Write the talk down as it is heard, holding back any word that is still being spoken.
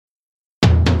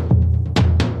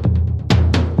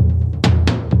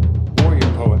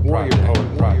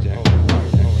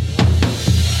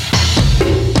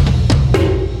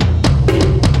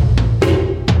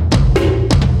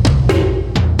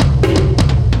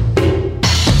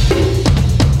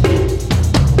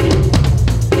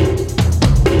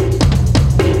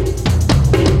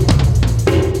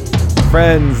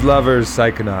Friends, lovers,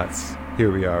 psychonauts.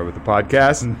 Here we are with the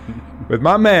podcast with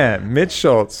my man, Mitch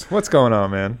Schultz. What's going on,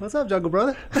 man? What's up, Jungle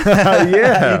Brother?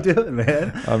 Yeah. How you doing,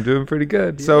 man? I'm doing pretty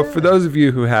good. Yeah. So for those of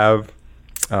you who have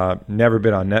never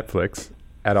been on Netflix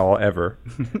at all ever,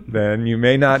 then you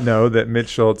may not know that Mitch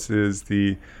Schultz is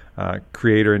the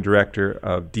creator and director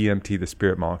of DMT, The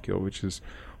Spirit Molecule, which is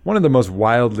one of the most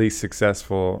wildly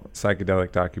successful psychedelic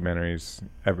documentaries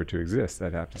ever to exist,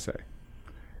 I'd have to say.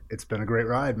 It's been a great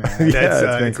ride, man.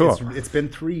 It's been cool. It's been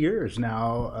 3 years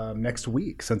now, next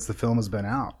week, since the film has been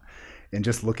out. And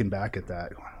just looking back at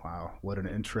that, wow, what an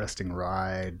interesting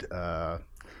ride.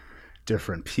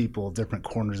 Different people, different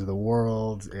corners of the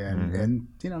world, and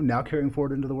you know, now carrying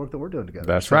forward into the work that we're doing together.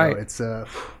 That's right. It's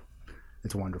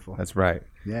wonderful. That's right.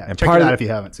 Yeah, and check it out if you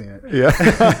haven't seen it.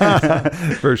 Yeah,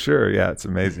 for sure. Yeah, it's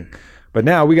amazing. But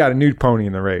now we got a new pony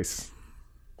in the race.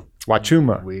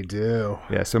 Huachuma. We do.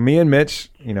 Yeah, so me and Mitch,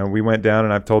 you know, we went down,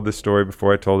 and I've told this story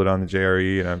before. I told it on the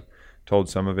JRE, and I've told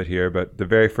some of it here. But the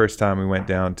very first time we went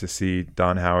down to see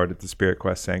Don Howard at the Spirit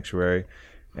Quest Sanctuary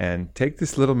and take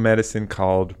this little medicine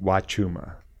called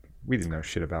Huachuma. We didn't know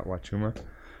shit about Huachuma.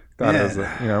 Thought it was,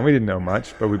 we didn't know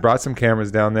much. But we brought some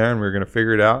cameras down there, and we were going to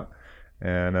figure it out.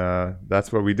 And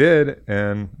that's what we did.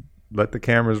 And let the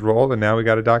cameras roll, and now we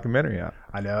got a documentary out.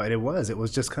 I know, and it was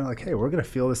just kind of like, hey, we're gonna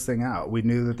feel this thing out. We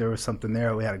knew that there was something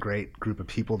there. We had a great group of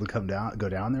people to go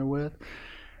down there with,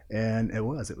 and it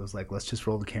was like, let's just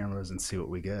roll the cameras and see what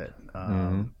we get.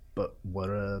 But what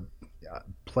a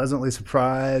pleasantly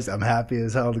surprised. I'm happy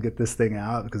as hell to get this thing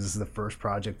out, because this is the first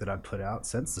project that I've put out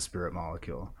since the Spirit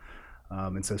Molecule.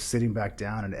 And so sitting back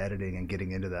down and editing and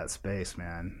getting into that space,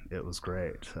 man, it was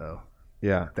great. So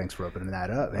yeah, thanks for opening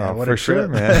that up, man. What for sure,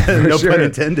 man. No pun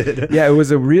intended. Yeah, it was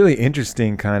a really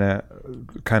interesting kind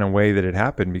of way that it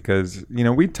happened, because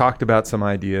we talked about some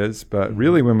ideas, but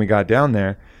really when we got down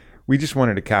there, we just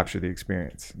wanted to capture the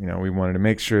experience. We wanted to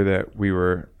make sure that we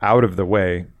were out of the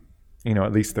way.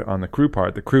 At least on the crew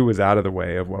part, the crew was out of the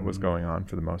way of what was going on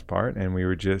for the most part, and we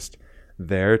were just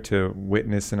there to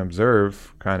witness and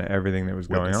observe kind of everything that was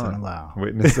going on.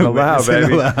 Witness and allow,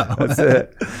 baby. That's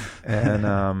it.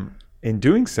 And in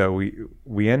doing so,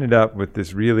 we ended up with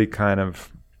this really kind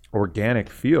of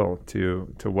organic feel to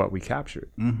what we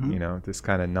captured. This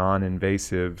kind of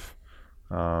non-invasive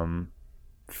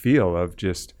feel of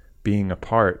just being a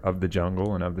part of the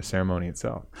jungle and of the ceremony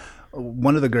itself.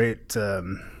 One of the great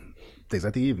things, I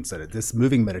think you even said it, this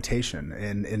moving meditation,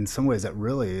 and in some ways that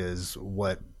really is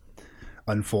what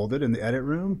unfolded in the edit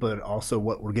room, but also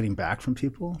what we're getting back from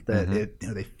people, that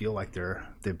they feel like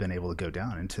they've been able to go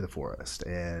down into the forest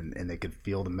and they could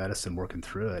feel the medicine working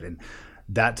through it. And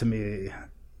that to me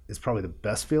is probably the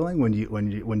best feeling, when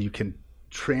you can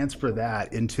transfer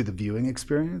that into the viewing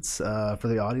experience for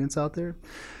the audience out there.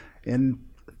 And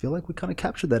I feel like we kind of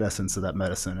captured that essence of that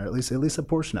medicine, or at least a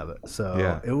portion of it. So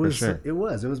yeah, it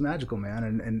was magical,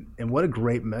 man. And what a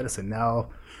great medicine.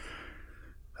 Now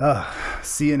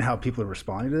seeing how people are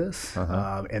responding to this,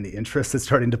 and the interest that's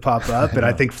starting to pop up, and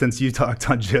I think since you talked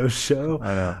on Joe's show,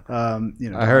 I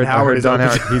know. I heard Don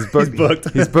Howard.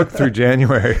 He's booked through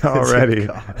January already.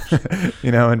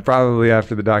 And probably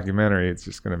after the documentary, it's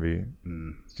just going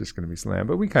to be slammed.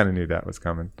 But we kind of knew that was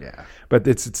coming. Yeah. But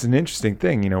it's an interesting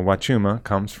thing. Huachuma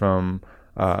comes from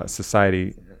a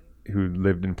society who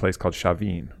lived in a place called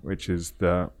Chavin, which is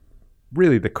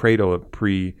really the cradle of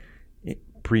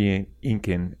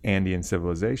pre-Incan Andean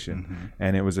civilization.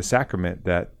 And it was a sacrament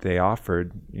that they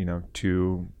offered,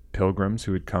 to pilgrims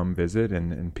who would come visit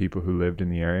and people who lived in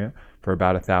the area for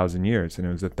about 1,000 years. And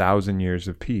it was 1,000 years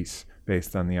of peace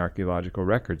based on the archaeological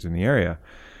records in the area,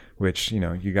 which,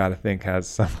 you got to think has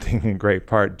something in great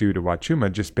part due to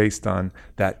Huachuma, just based on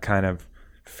that kind of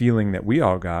feeling that we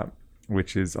all got,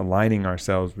 which is aligning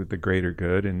ourselves with the greater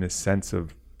good and this sense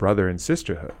of brother and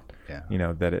sisterhood.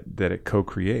 Yeah. That it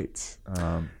co-creates.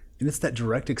 And it's that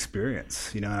direct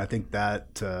experience, and I think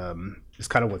that is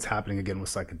kind of what's happening again with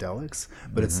psychedelics,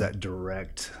 but it's that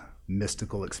direct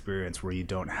mystical experience where you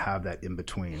don't have that in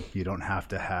between. You don't have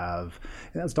to have,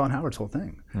 and that's Don Howard's whole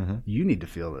thing. You need to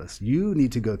feel this. You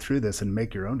need to go through this and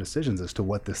make your own decisions as to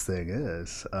what this thing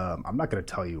is. I'm not going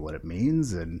to tell you what it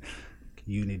means, and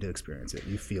you need to experience it.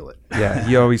 You feel it. Yeah,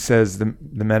 he always says the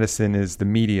medicine is the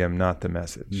medium, not the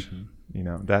message.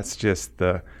 That's just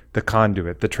the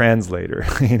conduit, the translator.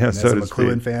 So to speak. As a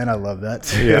McLuhan fan, I love that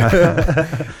too.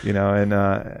 Yeah.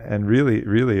 And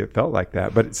really, it felt like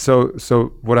that. But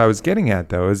so what I was getting at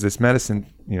though is this medicine,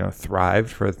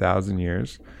 thrived for 1,000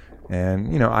 years, and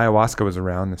ayahuasca was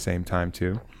around the same time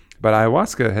too. But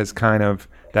ayahuasca has kind of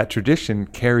that tradition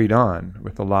carried on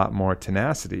with a lot more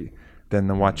tenacity than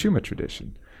the Huachuma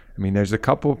tradition. I mean, there's a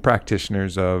couple of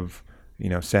practitioners of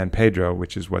San Pedro,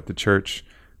 which is what the church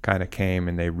kind of came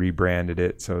and they rebranded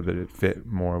it so that it fit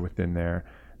more within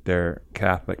their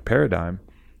Catholic paradigm.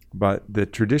 But the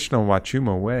traditional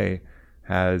Huachuma way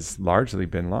has largely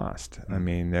been lost. I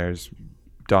mean, there's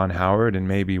Don Howard and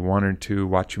maybe one or two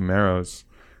Huachumeros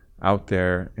out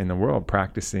there in the world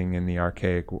practicing in the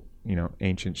archaic,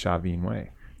 ancient Chavin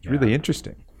way. It's really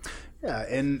interesting. Yeah,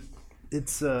 and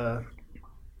it's I'm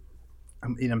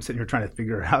sitting here trying to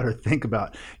figure out or think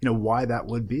about why that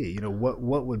would be. What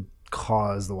would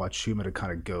cause the Huachuma to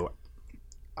kind of go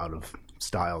out of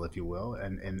style, if you will,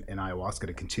 and ayahuasca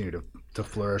to continue to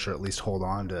flourish, or at least hold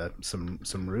on to some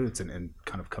roots and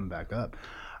kind of come back up.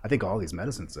 I think all these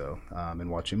medicines, though, and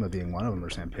Huachuma being one of them, or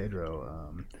San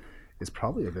Pedro, is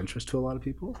probably of interest to a lot of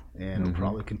people, and will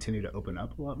probably continue to open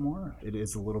up a lot more. It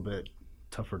is a little bit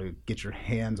tougher to get your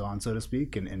hands on, so to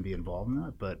speak, and be involved in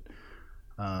that, but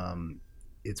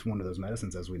it's one of those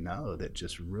medicines, as we know, that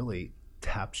just really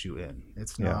taps you in.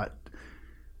 It's not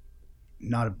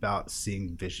about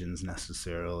seeing visions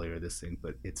necessarily or this thing,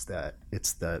 but it's that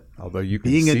although you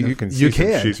can see, you can see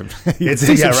some shit.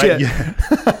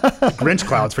 Grinch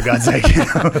clouds, for God's sake.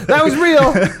 That was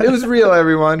real. It was real,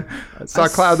 everyone. I saw a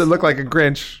cloud that looked like a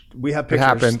Grinch. We have pictures. It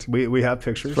happened. We have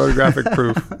pictures. Photographic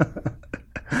proof.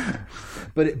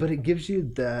 But it gives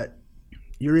you that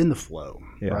you're in the flow,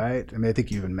 right? I mean, I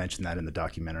think you even mentioned that in the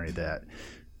documentary, that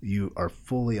you are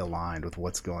fully aligned with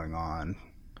what's going on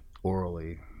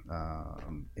orally,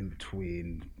 in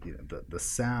between the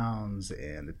sounds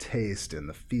and the taste and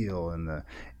the feel and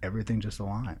everything just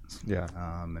aligns. Yeah.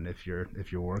 And if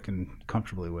you're working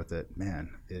comfortably with it, man,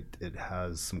 it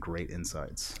has some great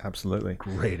insights. Absolutely.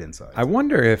 Great insights. I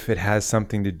wonder if it has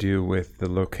something to do with the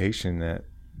location that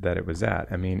it was at.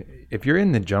 I mean, if you're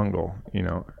in the jungle,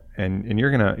 and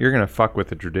you're gonna fuck with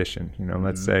the tradition,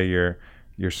 let's say you're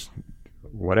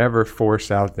whatever force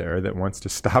out there that wants to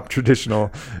stop traditional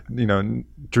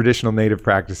native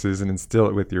practices and instill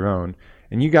it with your own.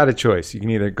 And you got a choice. You can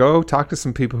either go talk to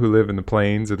some people who live in the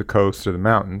plains or the coast or the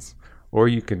mountains, or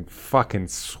you can fucking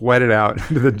sweat it out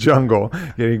into the jungle,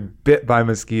 getting bit by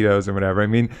mosquitoes or whatever. I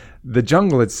mean, the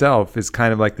jungle itself is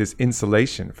kind of like this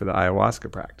insulation for the ayahuasca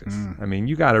practice. I mean,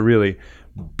 you got to really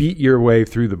beat your way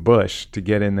through the bush to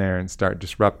get in there and start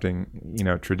disrupting,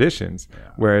 traditions. Yeah.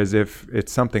 Whereas if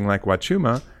it's something like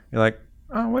Huachuma, you're like,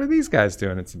 oh, what are these guys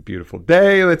doing? It's a beautiful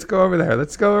day. Let's go over there.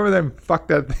 Let's go over there and fuck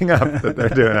that thing up that they're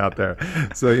doing out there.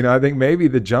 So, I think maybe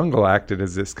the jungle acted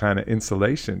as this kind of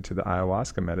insulation to the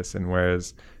ayahuasca medicine,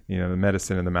 whereas, the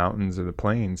medicine in the mountains or the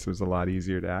plains was a lot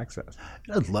easier to access.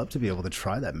 I'd love to be able to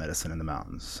try that medicine in the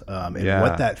mountains, and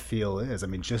what that feel is. I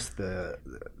mean, just the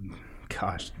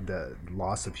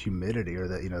loss of humidity, or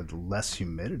the less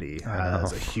humidity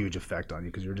has a huge effect on you,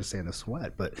 because you're just saying the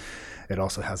sweat, but it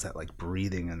also has that like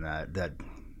breathing and that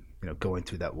going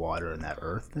through that water and that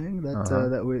earth thing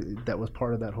that was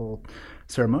part of that whole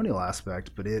ceremonial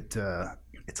aspect, but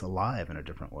it's alive in a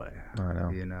different way. I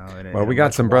know. Well, we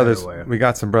got some brothers. We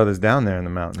got some brothers down there in the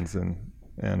mountains and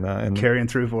carrying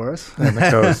through for us on the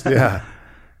coast. Yeah.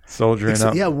 Soldiering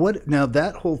up. Yeah, now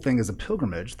that whole thing is a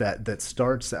pilgrimage that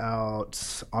starts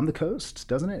out on the coast,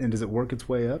 doesn't it? And does it work its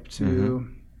way up to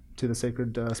the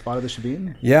sacred spot of the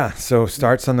Chavin? Yeah, so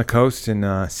starts on the coast in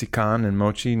Sican and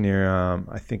Mochi near,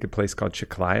 I think, a place called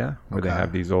Chiclayo, where they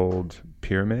have these old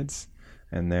pyramids.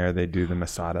 And there they do the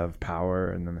Masada of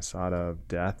power and the Masada of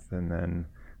death. And then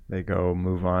they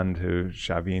move on to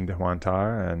Chavin de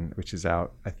Huantar, which is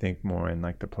out, I think, more in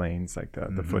like the plains, like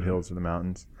the foothills of the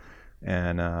mountains.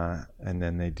 And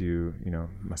then they do,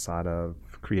 Masada of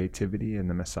creativity and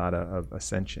the Masada of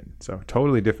ascension. So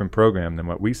totally different program than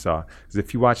what we saw. Because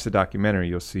if you watch the documentary,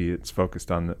 you'll see it's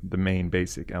focused on the main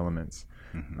basic elements,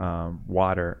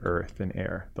 water, earth, and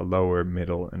air, the lower,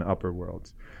 middle, and upper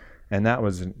worlds. And that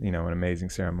was, an amazing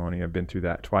ceremony. I've been through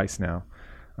that twice now.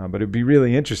 But it'd be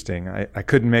really interesting. I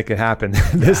couldn't make it happen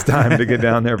this time to get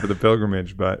down there for the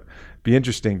pilgrimage, but it'd be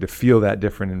interesting to feel that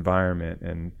different environment.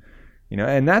 And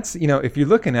and that's, if you're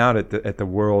looking out at the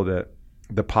world, at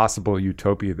the possible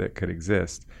utopia that could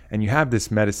exist, and you have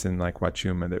this medicine like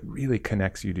Huachuma that really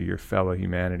connects you to your fellow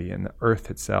humanity and the earth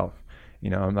itself,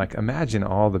 like imagine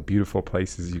all the beautiful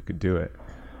places you could do it.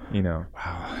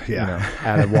 Wow. Yeah.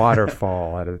 At a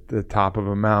waterfall, at the top of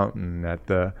a mountain, at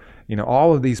the,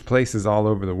 all of these places all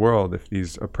over the world, if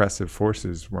these oppressive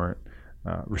forces weren't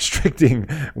restricting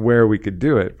where we could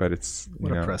do it. But it's,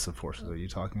 what oppressive forces are you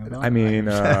talking about? I mean,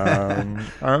 our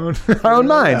own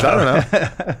minds. I don't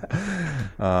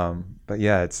know. But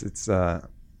yeah, it's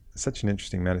such an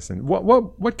interesting medicine.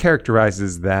 What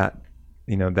characterizes that,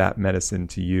 that medicine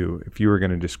to you, if you were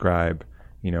going to describe,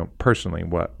 personally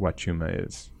what Huachuma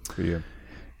is for you?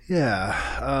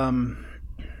 Yeah.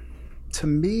 To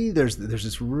me, there's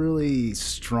this really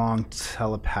strong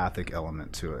telepathic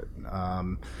element to it,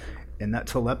 and that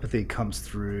telepathy comes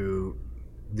through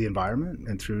the environment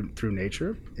and through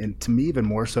nature, and to me, even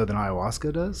more so than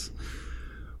ayahuasca does.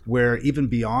 Where even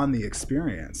beyond the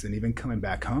experience, and even coming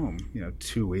back home,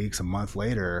 2 weeks, a month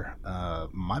later,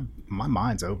 my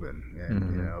mind's open,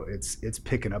 and it's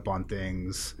picking up on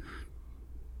things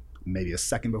maybe a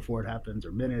second before it happens,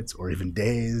 or minutes, or even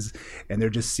days, and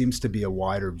there just seems to be a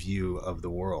wider view of the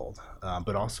world,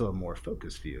 but also a more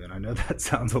focused view. And I know that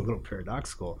sounds a little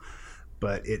paradoxical,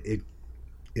 but it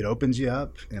opens you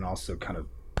up and also kind of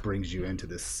brings you into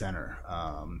this center,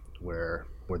 where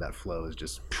that flow is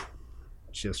just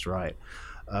right.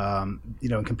 And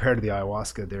compared to the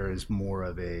ayahuasca, there is more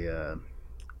of a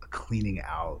cleaning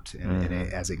out, and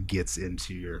as it gets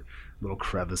into your little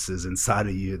crevices inside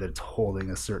of you that's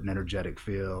holding a certain energetic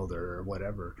field or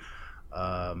whatever,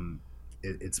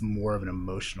 it's more of an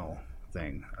emotional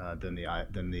thing than the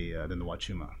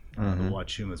Huachuma. The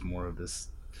Huachuma is more of this.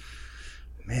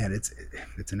 Man, it's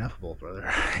ineffable, brother.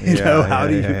 How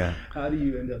do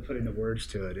you end up putting the words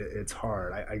to it? It's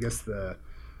hard. I guess the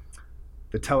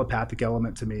telepathic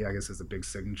element to me, I guess, is a big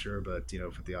signature, but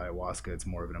for the ayahuasca, it's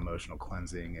more of an emotional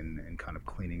cleansing and kind of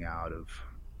cleaning out of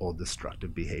old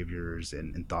destructive behaviors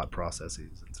and thought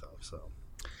processes and stuff. So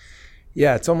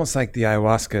yeah, it's almost like the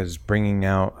ayahuasca is bringing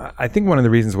out, I think one of the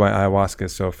reasons why ayahuasca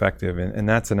is so effective, and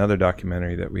that's another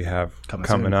documentary that we have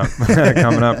coming up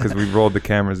because we rolled the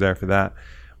cameras there for that.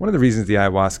 One of the reasons the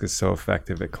ayahuasca is so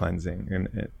effective at cleansing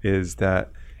and is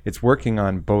that it's working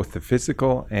on both the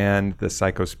physical and the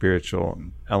psycho-spiritual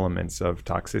elements of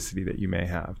toxicity that you may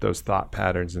have, those thought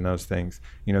patterns and those things.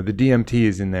 The DMT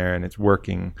is in there, and it's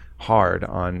working hard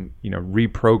on,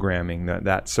 reprogramming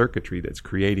that circuitry that's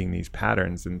creating these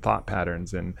patterns and thought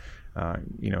patterns and,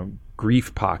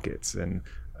 grief pockets and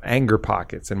anger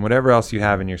pockets and whatever else you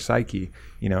have in your psyche.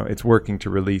 It's working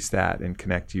to release that and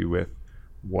connect you with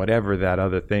whatever that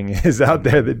other thing is out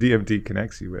there that DMT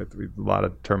connects you with. We have a lot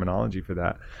of terminology for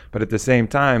that. But at the same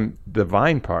time, the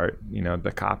vine part,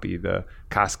 the copy, the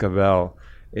cascabel,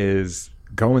 is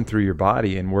going through your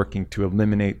body and working to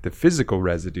eliminate the physical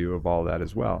residue of all that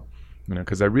as well.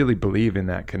 Because I really believe in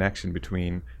that connection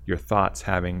between your thoughts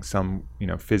having some,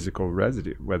 physical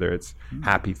residue, whether it's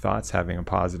happy thoughts having a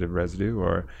positive residue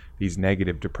or these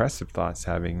negative depressive thoughts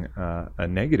having a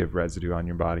negative residue on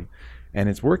your body. And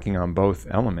it's working on both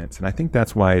elements. And I think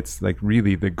that's why it's like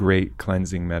really the great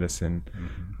cleansing medicine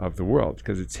of the world,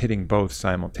 because it's hitting both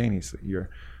simultaneously. You're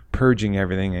purging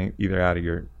everything either out of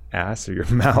your ass or your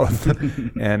mouth.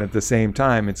 And at the same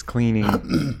time, it's cleaning up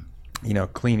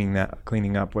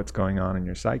what's going on in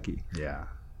your psyche. Yeah.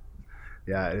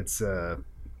 It's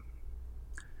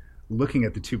looking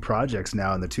at the two projects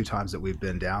now and the two times that we've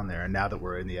been down there, and now that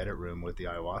we're in the edit room with the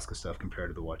ayahuasca stuff compared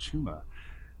to the Huachuma,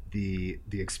 the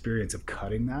experience of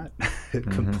cutting that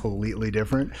completely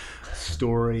different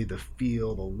story, the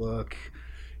feel, the look.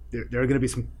 There are going to be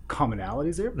some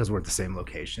commonalities there because we're at the same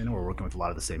location and we're working with a lot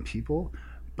of the same people,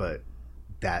 but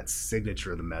that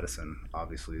signature of the medicine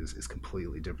obviously is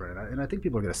completely different, and I think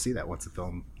people are going to see that once the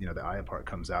film, the Aya part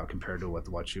comes out compared to what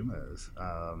the Huachuma is.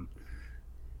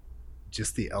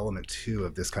 Just the element too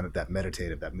of this kind of that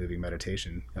moving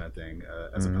meditation kind of thing,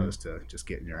 as opposed to just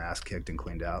getting your ass kicked and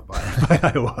cleaned out by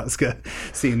ayahuasca,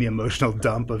 seeing the emotional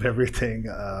dump of everything,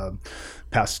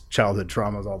 past childhood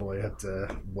traumas all the way up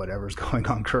to whatever's going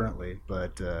on currently.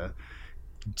 But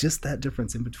just that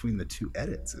difference in between the two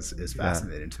edits is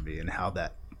fascinating to me, and how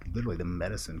that literally the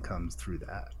medicine comes through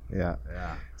that. Yeah.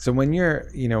 So when you're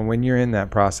in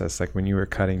that process, like when you were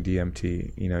cutting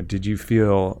DMT, did you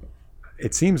feel?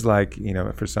 It seems like,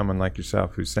 for someone like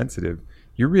yourself who's sensitive,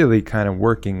 you're really kind of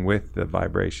working with the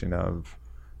vibration of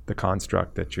the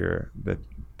construct that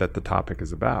that the topic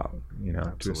is about,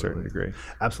 to a certain degree.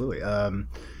 Absolutely.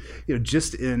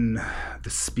 Just in the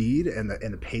speed and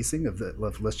the pacing of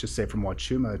let's just say from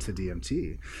Huachuma to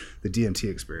DMT, the DMT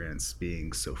experience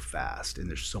being so fast, and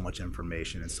there's so much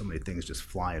information and so many things just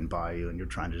flying by you, and you're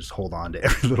trying to just hold on to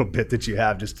every little bit that you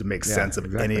have just to make sense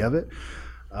of any of it.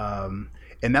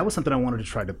 And that was something I wanted to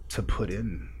try to put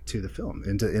into the film,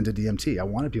 into DMT. I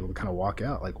wanted people to kind of walk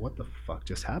out like, what the fuck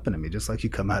just happened to me? Just like you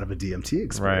come out of a DMT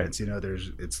experience. Right.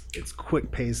 It's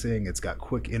quick pacing, it's got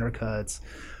quick intercuts.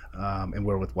 And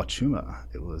where with Huachuma,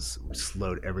 we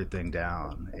slowed everything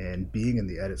down. And being in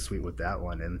the edit suite with that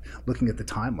one and looking at the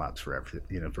time lapse for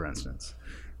instance,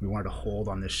 we wanted to hold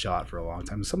on this shot for a long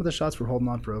time. Some of the shots we're holding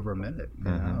on for over a minute,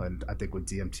 and I think with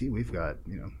DMT, we've got,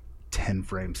 10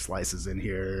 frame slices in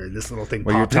here. This little thing.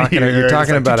 Well, you're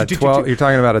talking about a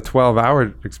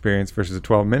 12-hour experience versus a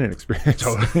 12-minute experience.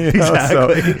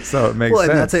 Exactly. So it makes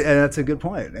sense. And that's a good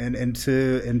point. And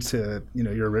to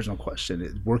your original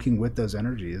question, working with those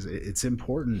energies, it's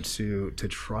important to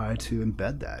try to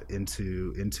embed that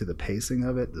into the pacing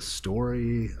of it, the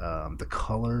story, the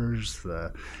colors,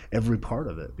 every part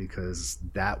of it, because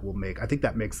I think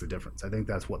that makes the difference. I think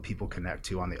that's what people connect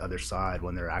to on the other side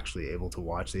when they're actually able to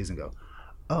watch these and go,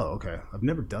 oh, okay, I've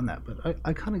never done that, but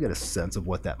I kind of get a sense of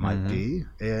what that might be,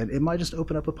 and it might just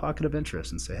open up a pocket of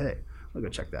interest and say, hey, I'll go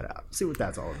check that out, see what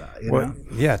that's all about. You know?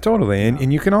 Yeah, totally.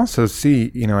 And you can also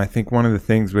see, I think one of the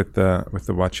things with the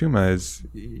Huachuma is,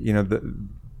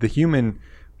 the human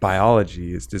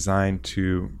biology is designed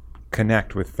to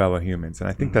connect with fellow humans, and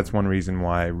I think that's one reason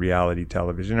why reality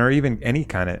television, or even any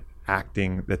kind of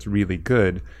acting that's really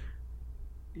good,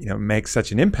 makes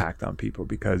such an impact on people,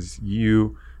 because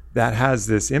that has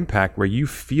this impact where you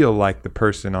feel like the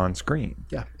person on screen.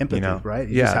 Yeah, empathy, right?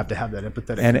 You just have to have that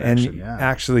empathetic connection. And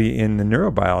actually, in the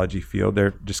neurobiology field,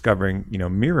 they're discovering,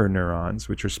 mirror neurons,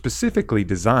 which are specifically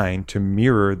designed to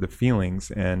mirror the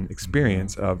feelings and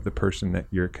experience of the person that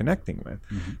you're connecting with.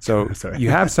 So you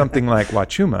have something like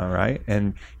Huachuma, right?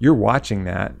 And you're watching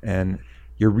that, and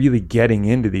you're really getting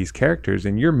into these characters,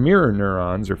 and your mirror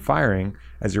neurons are firing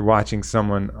as you're watching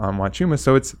someone on Huachuma.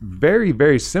 So it's very,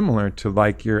 very similar to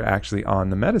like you're actually on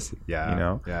the medicine,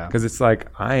 because it's like,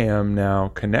 I am now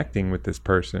connecting with this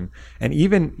person. And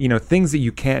even, things that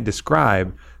you can't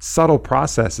describe, subtle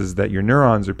processes that your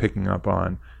neurons are picking up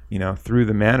on, through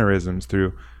the mannerisms,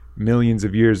 through millions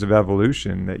of years of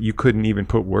evolution that you couldn't even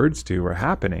put words to are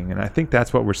happening. And I think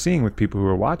that's what we're seeing with people who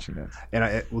are watching this. And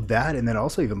and then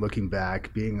also even looking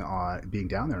back, being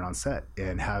down there and on set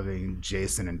and having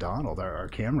Jason and Donald, our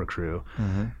camera crew,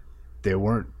 they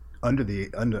weren't under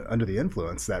the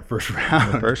influence that first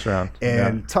round.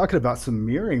 And talking about some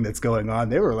mirroring that's going on,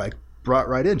 they were like brought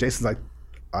right in. Jason's like,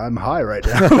 I'm high right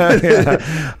now.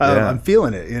 I'm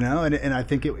feeling it, and I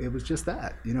think it was just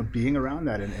that, being around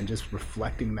that and just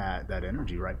reflecting that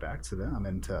energy right back to them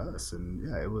and to us. And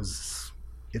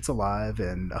it's alive,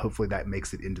 and hopefully that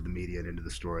makes it into the media and into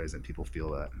the stories, and people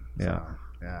feel that.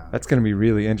 That's going to be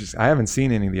really interesting. I haven't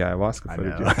seen any of the ayahuasca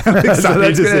footage yet. So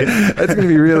that's going to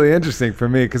be really interesting for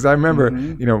me, because I remember,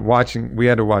 we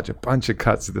had to watch a bunch of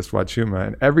cuts of this Huachuma,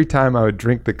 and every time I would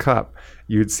drink the cup,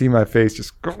 you'd see my face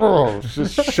just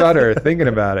shudder thinking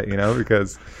about it,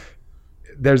 because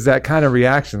there's that kind of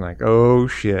reaction like, oh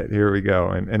shit, here we go.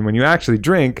 And when you actually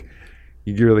drink,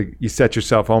 you set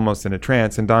yourself almost in a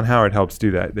trance, and Don Howard helps do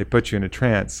that. They put you in a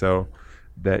trance so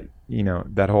that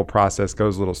that whole process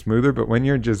goes a little smoother. But when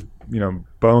you're just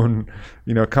bone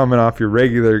coming off your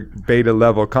regular beta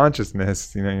level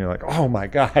consciousness, you're like, oh my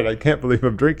god, I can't believe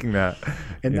I'm drinking that,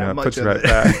 and that puts you right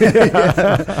back.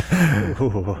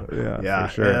 For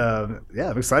sure.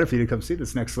 I'm excited for you to come see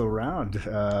this next little round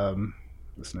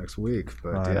this next week.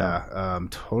 But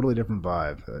totally different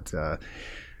vibe. But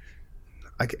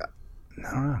I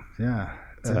don't know. Yeah.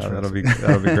 That'll be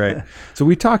great. So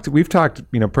we've talked,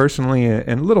 personally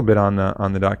and a little bit on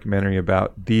the documentary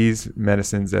about these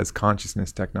medicines as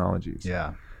consciousness technologies.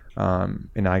 Yeah.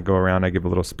 And I go around, I give a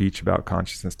little speech about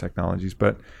consciousness technologies.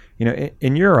 But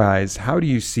in your eyes, how do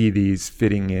you see these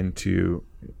fitting into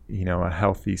a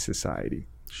healthy society?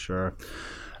 Sure.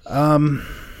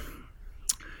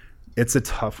 It's a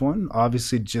tough one,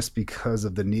 obviously, just because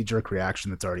of the knee-jerk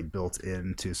reaction that's already built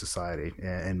into society,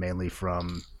 and mainly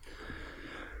from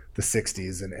the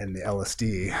 60s and the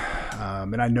LSD.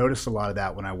 And I noticed a lot of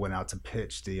that when I went out to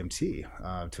pitch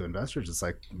DMT to investors. It's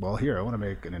like, well, here, I want to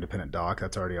make an independent doc.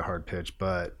 That's already a hard pitch,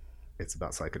 but it's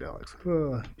about psychedelics.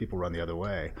 People run the other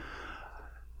way.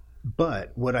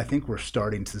 But what I think we're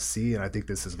starting to see, and I think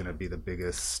this is going to be the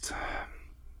biggest,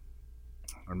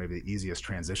 or maybe the easiest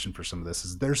transition for some of this,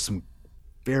 is there's some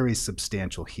very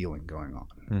substantial healing going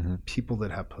on. People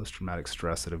that have post-traumatic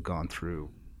stress that have gone through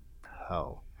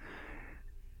hell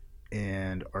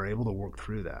and are able to work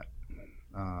through that,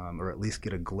 or at least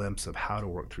get a glimpse of how to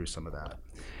work through some of that.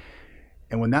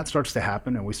 And when that starts to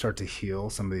happen and we start to heal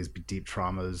some of these deep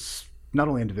traumas, not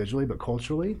only individually, but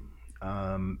culturally,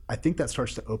 I think that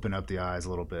starts to open up the eyes a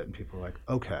little bit, and people are like,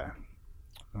 okay,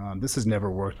 this has never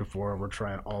worked before. We're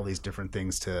trying all these different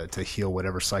things to heal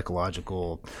whatever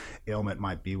psychological ailment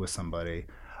might be with somebody.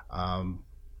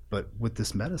 But with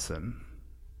this medicine,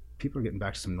 people are getting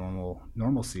back to some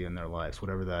normalcy in their lives,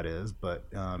 whatever that is, but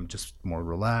just more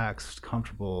relaxed,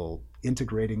 comfortable,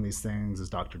 integrating these things, as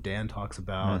Dr. Dan talks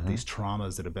about, these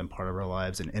traumas that have been part of our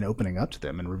lives, and opening up to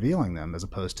them and revealing them as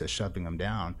opposed to shoving them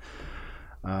down.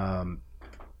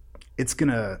 It's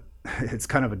gonna it's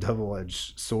kind of a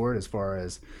double-edged sword as far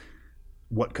as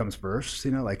what comes first,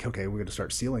 like, okay, we're going to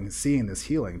start seeing this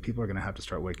healing. People are going to have to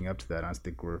start waking up to that. And I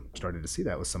think we're starting to see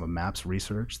that with some of MAP's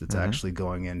research that's actually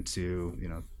going into,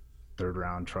 third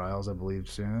round trials, I believe,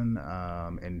 soon,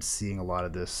 and seeing a lot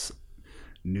of this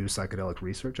new psychedelic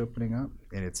research opening up,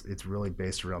 and it's really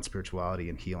based around spirituality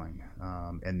and healing,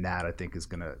 and that I think is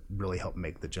going to really help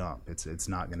make the jump. It's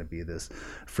not going to be this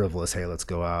frivolous, hey, let's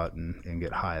go out and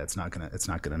get high. It's not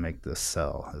gonna make this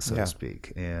sell, so to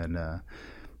speak. And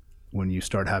when you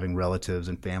start having relatives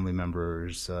and family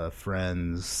members,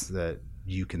 friends, that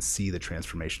you can see the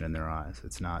transformation in their eyes.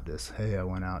 It's not this, hey, I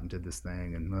went out and did this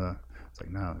thing, and it's like,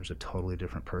 no, there's a totally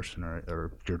different person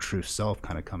or your true self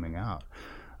kind of coming out.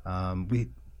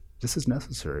 This is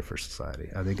necessary for society.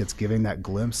 I think it's giving that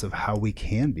glimpse of how we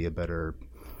can be a better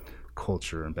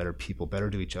culture and better people, better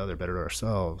to each other, better to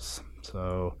ourselves.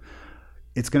 So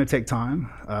it's going to take time.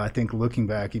 I think looking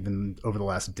back even over the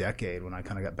last decade, when I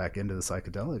kind of got back into the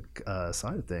psychedelic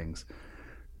side of things,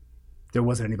 there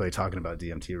wasn't anybody talking about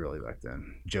DMT really back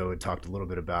then. Joe had talked a little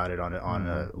bit about it on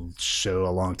a show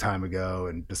a long time ago,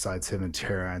 and besides him and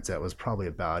Terrence, that was probably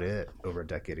about it over a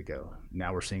decade ago.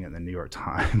 Now we're seeing it in the New York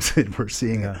Times, and we're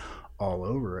seeing it all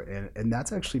over, and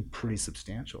that's actually pretty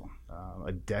substantial.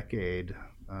 A decade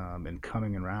and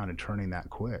coming around and turning that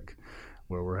quick,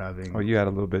 where we're having. Well, you had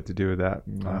a little bit to do with that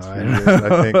last few years,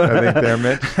 I think there,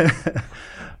 Mitch.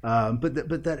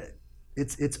 But that.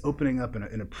 It's opening up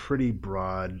in a pretty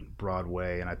broad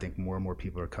way, and I think more and more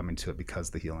people are coming to it because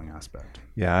of the healing aspect.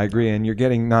 Yeah, I agree. And you're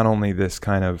getting not only this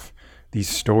kind of these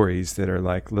stories that are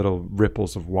like little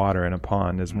ripples of water in a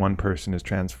pond as one person is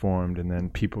transformed, and then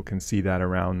people can see that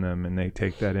around them and they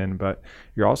take that in, but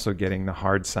you're also getting the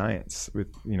hard science with,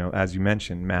 as you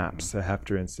mentioned, MAPS, the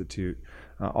Hefter Institute,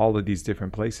 all of these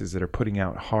different places that are putting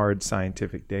out hard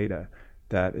scientific data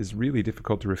that is really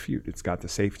difficult to refute. It's got the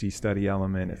safety study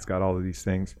element, it's got all of these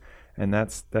things, and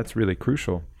that's really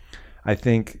crucial. I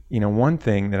think, one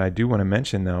thing that I do want to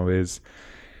mention though is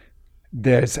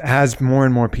as more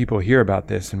and more people hear about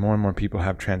this and more people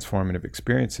have transformative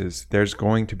experiences, there's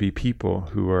going to be people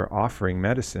who are offering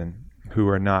medicine who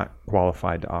are not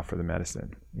qualified to offer the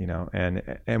medicine,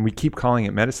 and we keep calling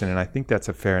it medicine, and I think that's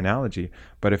a fair analogy,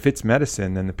 but if it's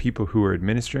medicine, then the people who are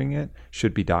administering it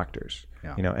should be doctors.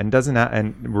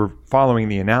 And we're following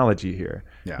the analogy here,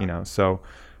 so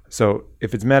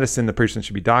if it's medicine, the person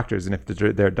should be doctors, and if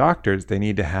they're doctors, they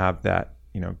need to have that,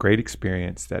 great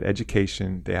experience, that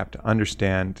education. They have to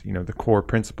understand, the core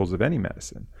principles of any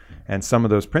medicine, and some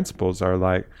of those principles are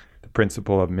like the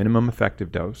principle of minimum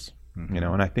effective dose,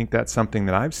 and I think that's something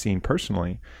that I've seen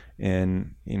personally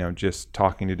in, just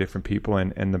talking to different people,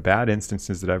 and the bad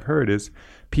instances that I've heard is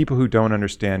people who don't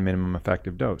understand minimum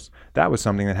effective dose. That was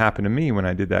something that happened to me when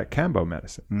I did that Cambo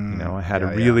medicine. I had a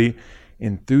really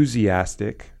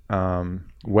enthusiastic,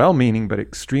 well-meaning but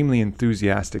extremely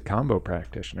enthusiastic combo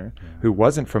practitioner who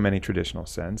wasn't from any traditional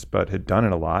sense, but had done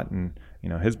it a lot, and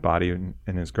his body and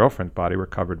his girlfriend's body were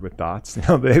covered with dots.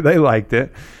 They liked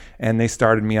it, and they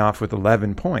started me off with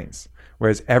 11 points,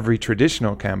 whereas every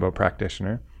traditional Cambo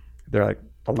practitioner, they're like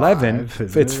 11.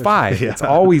 It's 5. It's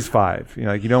always 5.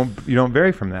 You don't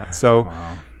vary from that. So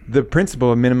the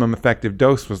principle of minimum effective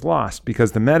dose was lost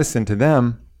because the medicine to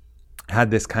them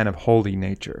had this kind of holy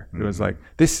nature. It was like,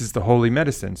 this is the holy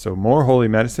medicine, so more holy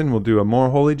medicine will do a more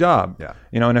holy job.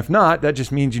 And if not, that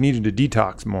just means you needed to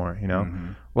detox more.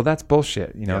 Well, that's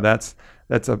bullshit. That's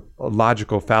a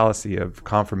logical fallacy of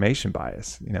confirmation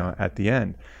bias. At the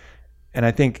end, and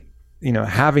I think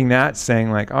having that,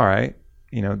 saying like, all right,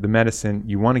 the medicine,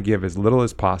 you want to give as little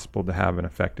as possible to have an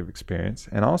effective experience,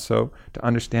 and also to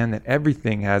understand that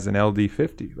everything has an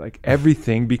LD50. Like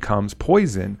everything becomes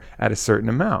poison at a certain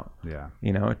amount.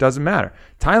 It doesn't matter.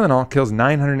 Tylenol kills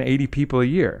 980 people a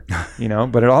year,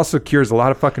 but it also cures a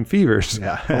lot of fucking fevers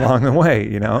along the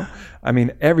way, I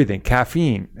mean, everything.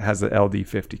 Caffeine has an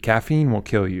LD50. Caffeine will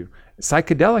kill you.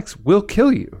 Psychedelics will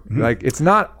kill you. Like it's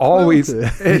not always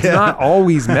not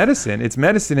always medicine. It's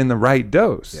medicine in the right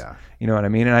dose. You know what I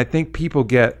mean? And I think people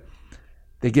get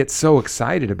so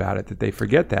excited about it that they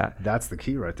forget that. That's the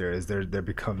key right there, is there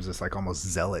becomes this like almost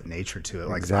zealot nature to it.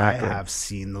 Like, exactly. I have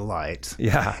seen the light.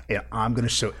 And I'm going to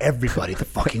show everybody the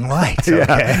fucking light.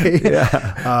 Okay.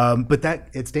 But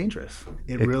it's dangerous.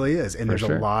 It really is. And there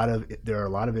are a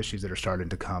lot of issues that are starting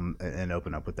to come and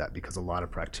open up with that, because a lot of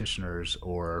practitioners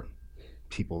or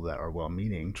people that are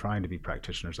well-meaning trying to be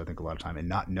practitioners, I think a lot of time, and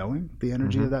not knowing the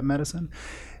energy of that medicine,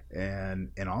 and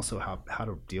also how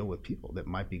to deal with people that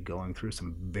might be going through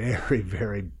some very,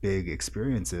 very big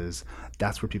experiences.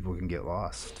 That's where people can get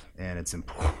lost. And it's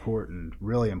important,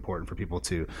 really important for people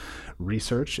to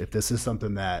research. If this is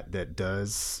something that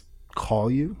does call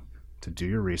you, to do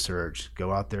your research,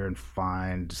 go out there and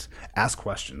ask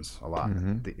questions a lot.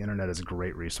 Mm-hmm. The internet is a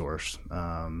great resource.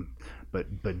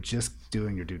 But just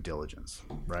doing your due diligence,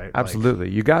 right? Absolutely.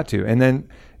 You got to. And then,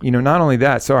 not only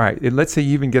that, so all right, let's say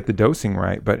you even get the dosing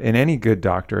right, but in any good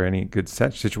doctor, any good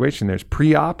situation, there's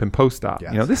pre-op and post-op.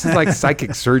 Yes. This is like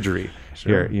psychic surgery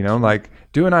here, like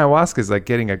doing ayahuasca is like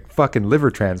getting a fucking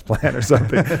liver transplant or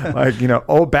something. Like,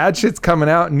 old bad shit's coming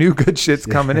out, new good shit's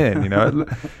coming in,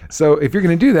 So if you're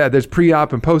going to do that, there's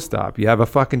pre-op and post-op. You have a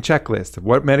fucking checklist of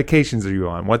what medications are you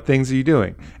on? What things are you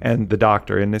doing? And the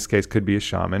doctor, in this case, could be a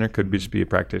shaman or could be just be a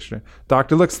practitioner.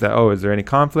 Doctor looks at that. Oh, is there any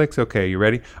conflicts? Okay, you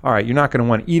ready? All right, you're not going to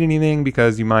want to eat anything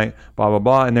because you might blah, blah,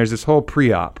 blah. And there's this whole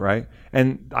pre-op, right?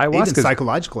 And ayahuasca, even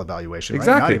psychological evaluation,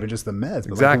 exactly. Right? Not even just the meds,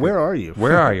 but exactly. Like, where are you?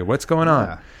 Where are you? What's going on?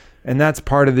 Yeah. And that's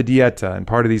part of the dieta and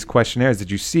part of these questionnaires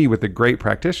that you see with a great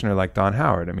practitioner like Don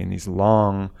Howard. I mean, these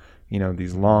long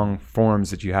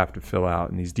forms that you have to fill out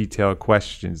and these detailed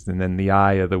questions, and then the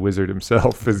eye of the wizard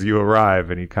himself as you arrive,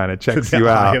 and he kind of checks you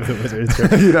out,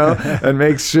 and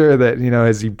makes sure that,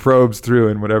 as he probes through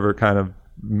in whatever kind of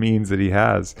means that he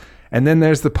has. And then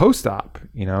there's the post-op,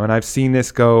 and I've seen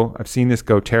this go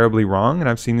terribly wrong, and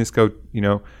I've seen this go,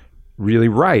 really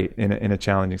right in a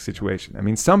challenging situation. I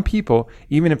mean, some people,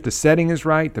 even if the setting is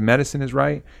right, the medicine is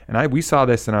right, and we saw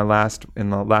this in the last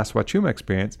Huachuma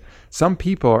experience. Some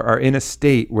people are in a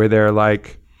state where they're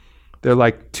like two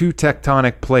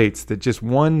tectonic plates that just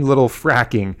one little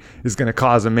fracking is going to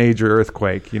cause a major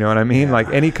earthquake. You know what I mean? Yeah. Like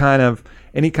any kind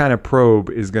of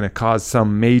probe is going to cause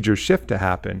some major shift to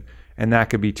happen, and that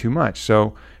could be too much.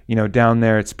 So, down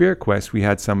there at Spirit Quest, we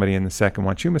had somebody in the second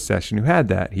Huachuma session who had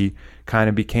that. He kind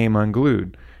of became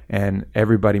unglued, and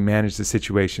everybody managed the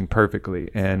situation perfectly.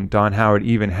 And Don Howard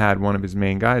even had one of his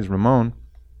main guys, Ramon,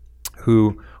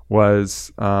 who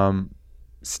was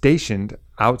stationed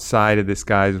outside of this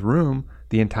guy's room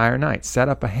the entire night, set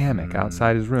up a hammock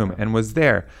outside his room, and was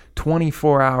there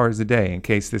 24 hours a day in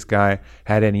case this guy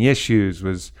had any issues.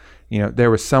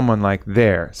 There was someone like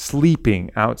there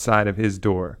sleeping outside of his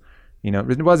door.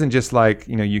 It wasn't just like,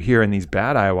 you hear in these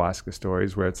bad ayahuasca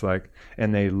stories where it's like,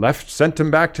 and they sent him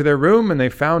back to their room and they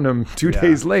found him 2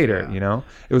 days later,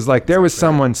 It was like there was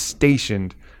someone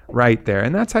stationed right there.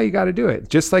 And that's how you got to do it.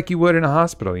 Just like you would in a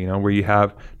hospital, where you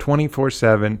have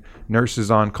 24/7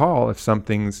 nurses on call if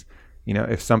something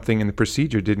in the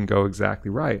procedure didn't go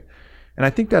exactly right. And I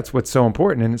think that's what's so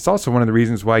important. And it's also one of the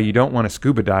reasons why you don't want to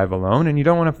scuba dive alone, and you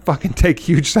don't want to fucking take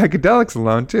huge psychedelics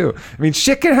alone too. I mean,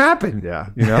 shit can happen. Yeah.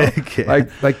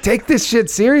 Like take this shit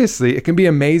seriously. It can be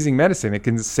amazing medicine. It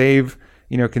can save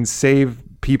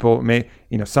people,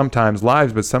 sometimes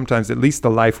lives, but sometimes at least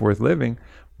the life worth living.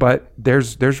 But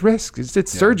there's risk.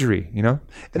 It's surgery, And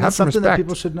that's something that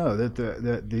people should know,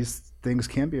 that these things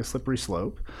can be a slippery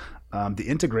slope. The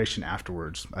integration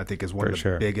afterwards, I think, is one of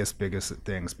the biggest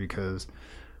things, because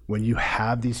when you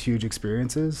have these huge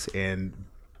experiences, and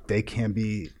they can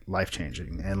be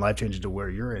life-changing to where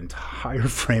your entire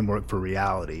framework for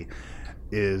reality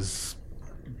is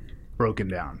broken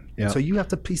down. Yeah. And so you have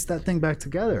to piece that thing back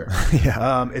together.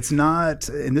 It's not,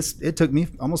 and it took me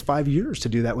almost 5 years to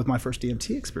do that with my first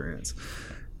DMT experience.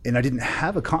 And I didn't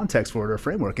have a context for it or a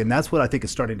framework. And that's what I think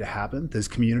is starting to happen. Those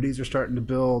communities are starting to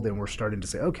build, and we're starting to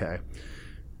say, okay,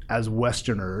 as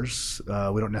Westerners,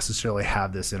 we don't necessarily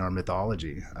have this in our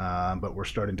mythology, but we're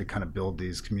starting to kind of build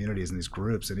these communities and these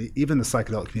groups. And even the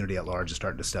psychedelic community at large is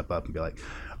starting to step up and be like,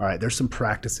 all right, there's some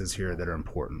practices here that are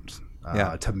important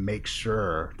to make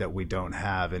sure that we don't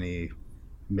have any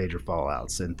major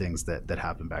fallouts and things that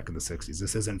happened back in the 60s.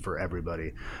 This isn't for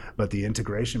everybody, but the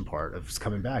integration part of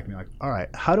coming back and being like, all right,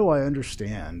 how do I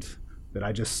understand that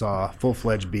I just saw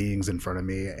full-fledged beings in front of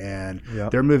me, and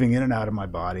they're moving in and out of my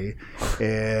body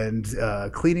and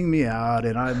cleaning me out,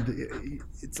 and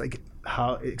it's like,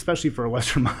 how, especially for a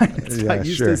Western mind, it's not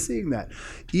used to seeing that.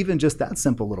 Even just that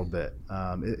simple little bit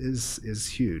is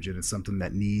huge, and it's something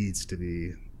that needs to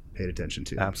be paid attention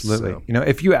to. Absolutely. So,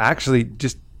 if you actually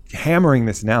just hammering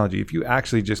this analogy, if you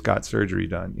actually just got surgery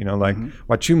done, like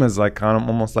Huachuma is like kind of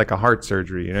almost like a heart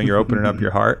surgery, you're opening up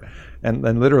your heart, and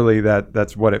literally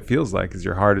that's what it feels like, is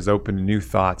your heart is open to new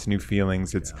thoughts, new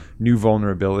feelings, it's new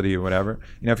vulnerability or whatever.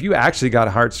 If you actually got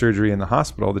a heart surgery in the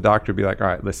hospital, the doctor would be like, all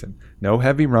right, listen, no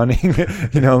heavy running,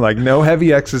 like no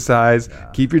heavy exercise,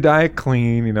 keep your diet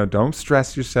clean, don't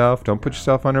stress yourself, don't put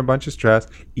yourself under a bunch of stress,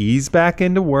 ease back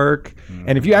into work.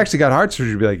 And if you actually got heart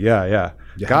surgery, you'd be like,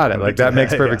 got it. Like that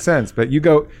makes perfect sense. But you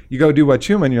go do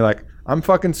Huachuma and you're like, I'm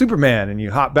fucking Superman, and you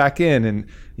hop back in and,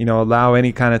 you know, allow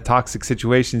any kind of toxic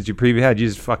situations you previously had. You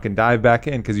just fucking dive back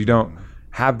in because you don't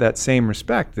have that same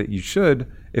respect that you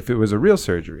should if it was a real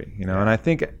surgery, you know. And I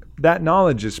think that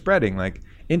knowledge is spreading. Like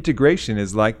integration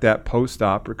is like that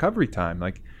post-op recovery time.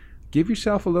 Like give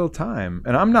yourself a little time.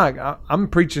 And I'm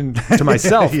preaching to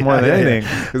myself more than anything,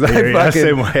 because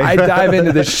I dive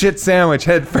into the shit sandwich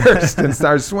head first and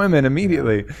start swimming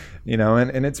immediately, you know.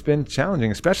 And it's been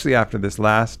challenging, especially after this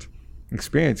last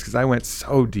experience, because I went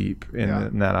so deep in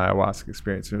that ayahuasca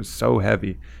experience. It was so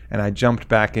heavy, and I jumped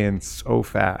back in so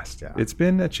fast. It's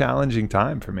been a challenging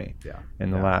time for me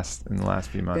in the last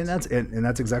few months. And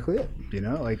that's exactly it. You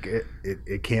know, like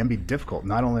it can be difficult,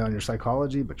 not only on your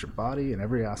psychology but your body and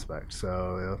every aspect.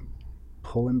 So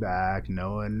pulling back,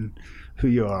 knowing who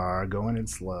you are, going in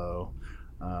slow,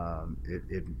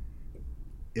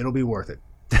 it'll be worth it.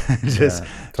 Just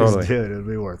do it. It'll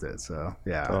be worth it. So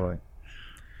totally.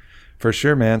 For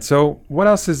sure, man. So what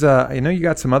else is, I know you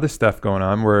got some other stuff going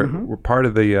on. We're part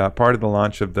of the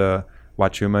launch of the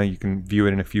Huachuma. You can view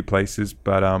it in a few places,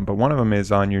 but one of them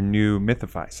is on your new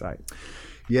Mythify site.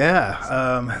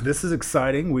 Yeah, this is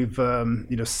exciting. We've,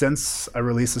 since I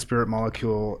released the Spirit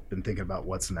Molecule, been thinking about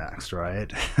what's next,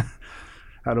 right?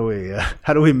 How do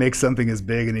we make something as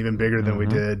big and even bigger than we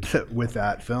did with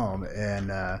that film?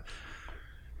 And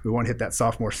we won't hit that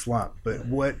sophomore slump. But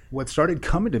what started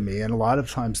coming to me, and a lot of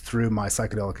times through my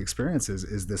psychedelic experiences,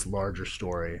 is this larger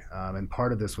story. And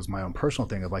part of this was my own personal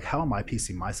thing of like, how am I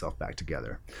piecing myself back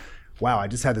together? Wow, I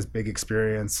just had this big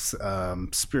experience,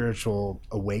 spiritual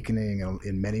awakening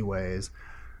in many ways.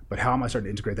 But how am I starting to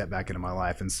integrate that back into my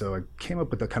life? And so I came up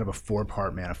with a kind of a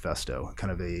 4-part manifesto,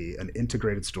 kind of an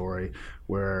integrated story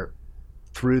where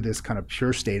through this kind of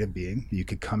pure state of being, you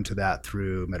could come to that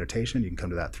through meditation, you can come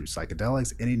to that through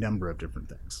psychedelics, any number of different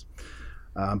things.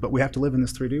 But we have to live in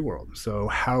this 3D world. So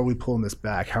how are we pulling this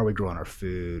back? How are we growing our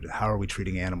food? How are we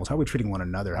treating animals? How are we treating one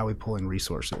another? How are we pulling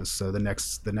resources? So the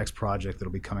next project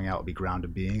that'll be coming out will be Ground to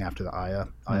Being, after the Aya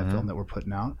film that we're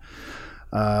putting out.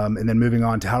 And then moving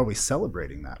on to how are we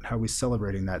celebrating that? How are we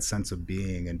celebrating that sense of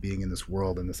being and being in this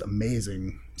world, in this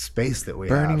amazing space that we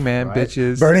have? Burning Man, right?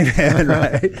 bitches. Burning Man,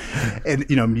 right?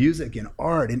 And, music and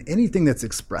art and anything that's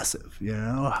expressive,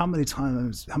 how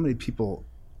many people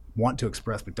want to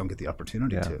express but don't get the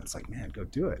opportunity to? It's like, man, go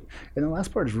do it. And the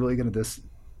last part is really going to this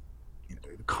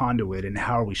conduit, and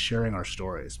how are we sharing our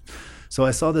stories? So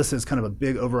I saw this as kind of a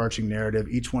big overarching narrative,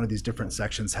 each one of these different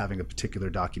sections having a particular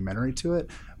documentary to it,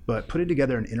 but putting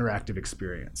together an interactive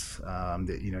experience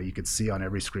that you could see on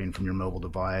every screen from your mobile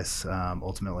device,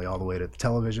 ultimately all the way to the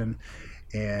television,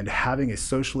 and having a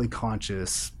socially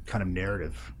conscious kind of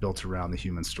narrative built around the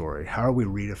human story. How are we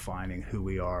redefining who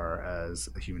we are as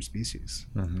a human species?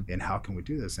 And how can we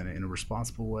do this in a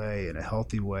responsible way, in a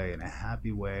healthy way, in a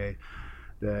happy way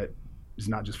that is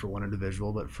not just for one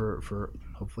individual, but for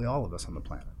hopefully all of us on the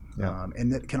planet.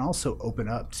 And that can also open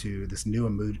up to this new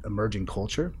emerging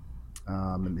culture,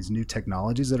 and these new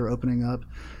technologies that are opening up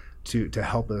to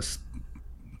help us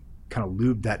kind of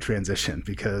lube that transition,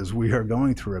 because we are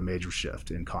going through a major shift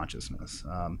in consciousness.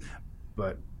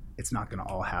 But it's not going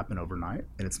to all happen overnight,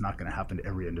 and it's not going to happen to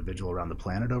every individual around the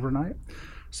planet overnight.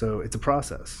 So it's a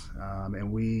process.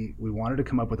 And we wanted to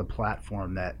come up with a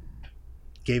platform that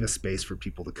gave a space for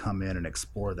people to come in and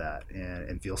explore that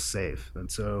and feel safe. And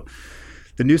so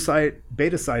the new site,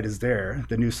 beta site, is there.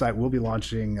 The new site will be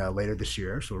launching later this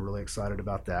year, so we're really excited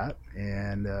about that.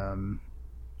 And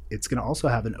it's going to also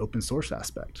have an open source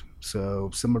aspect. So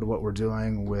similar to what we're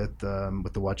doing with the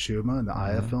Huachuma and the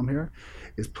Aya film here,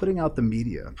 is putting out the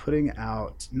media, putting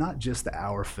out not just the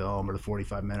hour film or the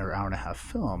 45-minute or hour-and-a-half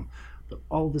film, but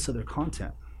all this other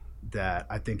content that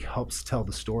I think helps tell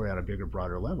the story on a bigger,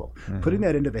 broader level. Putting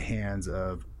that into the hands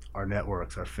of our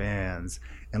networks, our fans,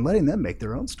 and letting them make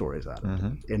their own stories out of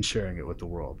it and sharing it with the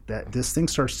world. That this thing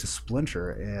starts to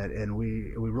splinter, and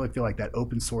we really feel like that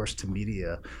open source to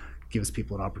media gives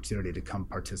people an opportunity to come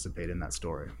participate in that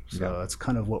story. So that's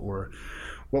kind of what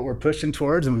we're pushing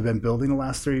towards, and we've been building the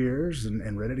last 3 years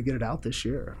and ready to get it out this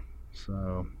year.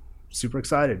 So super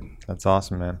excited. That's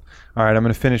awesome, man. All right, I'm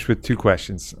going to finish with 2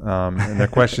 questions. And they're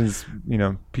questions,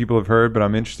 people have heard, but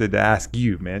I'm interested to ask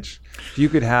you, Mitch. If you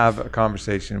could have a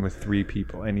conversation with 3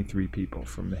 people, any 3 people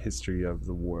from the history of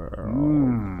the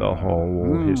world, the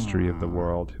whole history of the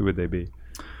world, who would they be?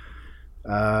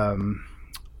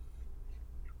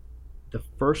 The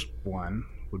first one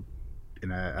would,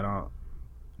 and I don't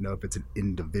know if it's an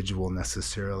individual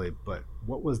necessarily, but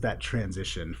what was that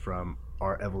transition from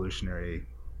our evolutionary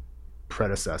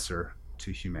predecessor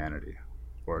to humanity?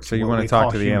 So you want to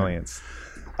talk to the aliens?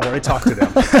 I've already talked to them.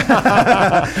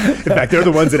 In fact, they're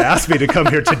the ones that asked me to come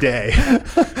here today.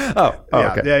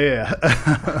 Okay. Yeah.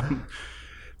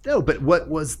 No, but what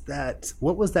was that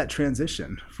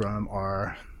transition from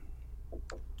our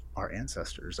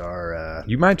ancestors,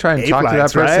 you might try and ape talk to that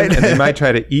lives, person, right? and they might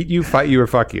try to eat you, fight you, or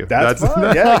fuck you. That's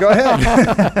fine. Yeah, go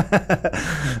ahead.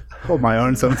 Hold my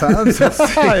own sometimes.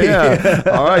 Yeah.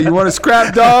 All right, you want to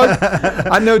scrap, dog?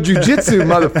 I know jujitsu,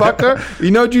 motherfucker. You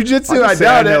know jujitsu? I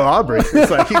doubt I know it. Aubrey. It's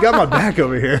like, he got my back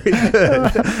over here.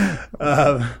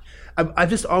 I've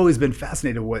just always been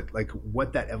fascinated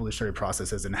what that evolutionary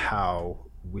process is and how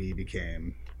we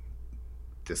became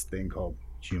this thing called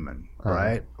human,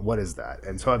 right? What is that?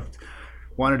 And so I've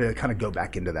wanted to kind of go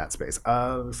back into that space.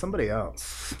 Somebody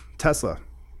else, Tesla,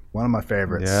 one of my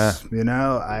favorites. Yeah. You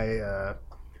know, I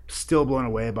still blown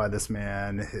away by this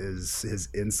man, his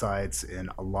insights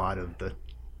in a lot of the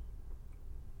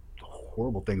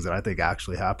horrible things that I think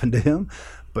actually happened to him,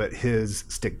 but his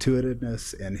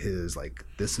stick-to-itiveness and his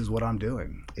this is what I'm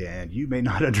doing, and you may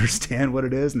not understand what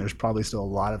it is, and there's probably still a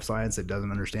lot of science that doesn't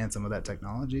understand some of that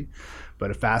technology, but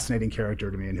a fascinating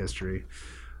character to me in history.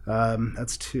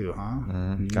 That's two, huh?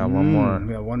 Got one more.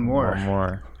 We got one more. One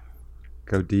more.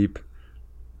 Go deep.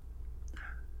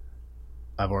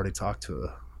 I've already talked to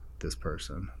this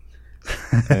person.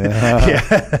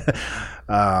 Yeah.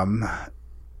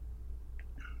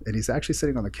 And he's actually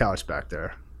sitting on the couch back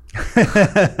there.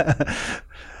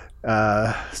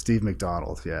 Steve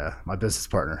McDonald, my business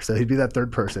partner. So he'd be that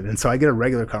third person, and so I get a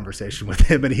regular conversation with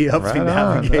him, and he helps me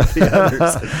navigate the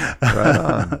others. Right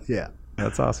on. Yeah,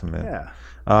 that's awesome, man. Yeah.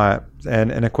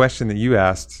 And a question that you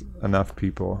asked enough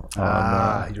people.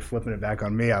 You're flipping it back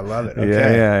on me. I love it.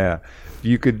 Okay. Yeah. If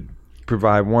you could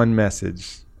provide one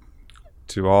message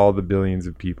to all the billions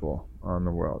of people on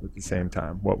the world at the same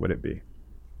time, what would it be?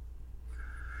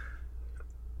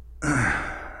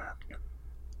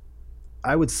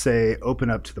 I would say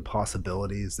open up to the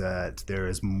possibilities that there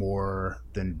is more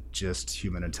than just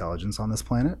human intelligence on this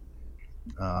planet.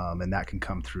 And that can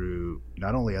come through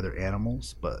not only other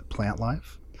animals, but plant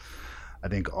life. I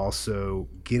think also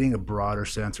getting a broader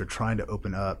sense, or trying to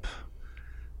open up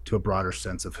to a broader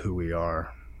sense of who we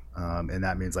are. And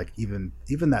that means even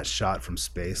that shot from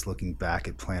space, looking back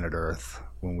at planet Earth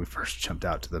when we first jumped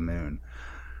out to the moon,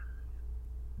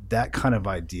 that kind of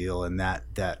ideal, and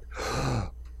that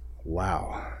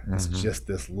wow, it's just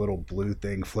this little blue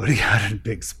thing floating out in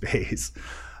big space.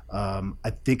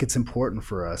 I think it's important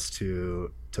for us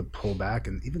to pull back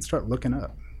and even start looking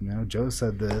up. You know, Joe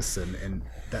said this, and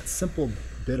that simple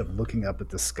bit of looking up at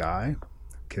the sky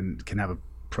can have a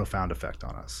profound effect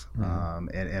on us,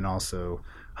 and also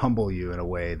humble you in a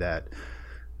way that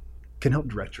can help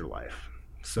direct your life.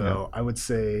 So I would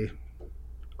say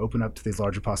open up to these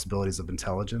larger possibilities of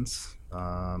intelligence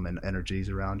and energies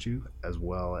around you, as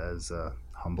well as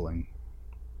humbling,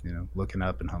 looking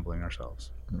up and humbling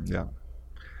ourselves. Yeah.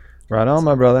 Right on,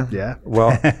 my brother. Yeah.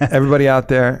 Well, everybody out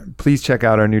there, please check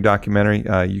out our new documentary.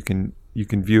 You can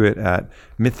view it at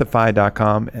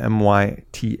mythify.com,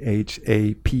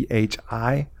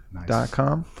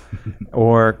 mythaphi.com,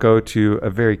 or go to a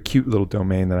very cute little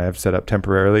domain that I have set up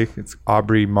temporarily. It's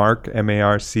AubreyMarc,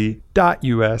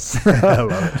 MARC.us. I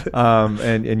love it.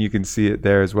 And you can see it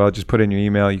there as well. Just put in your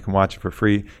email. You can watch it for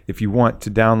free. If you want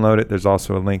to download it, there's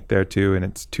also a link there too, and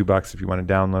it's $2 if you want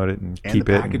to download it and keep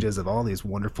the it. Packages of all these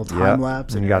wonderful time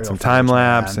lapse. And you got some time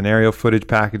lapse and aerial footage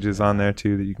packages on there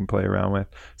too that you can play around with.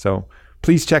 So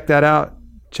please check that out.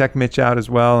 Check Mitch out as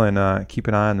well, and keep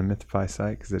an eye on the Mythify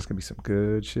site, because there's going to be some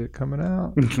good shit coming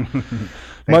out.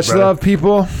 Much love,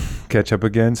 people. Catch up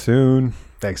again soon.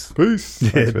 Thanks. Peace.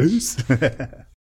 Peace.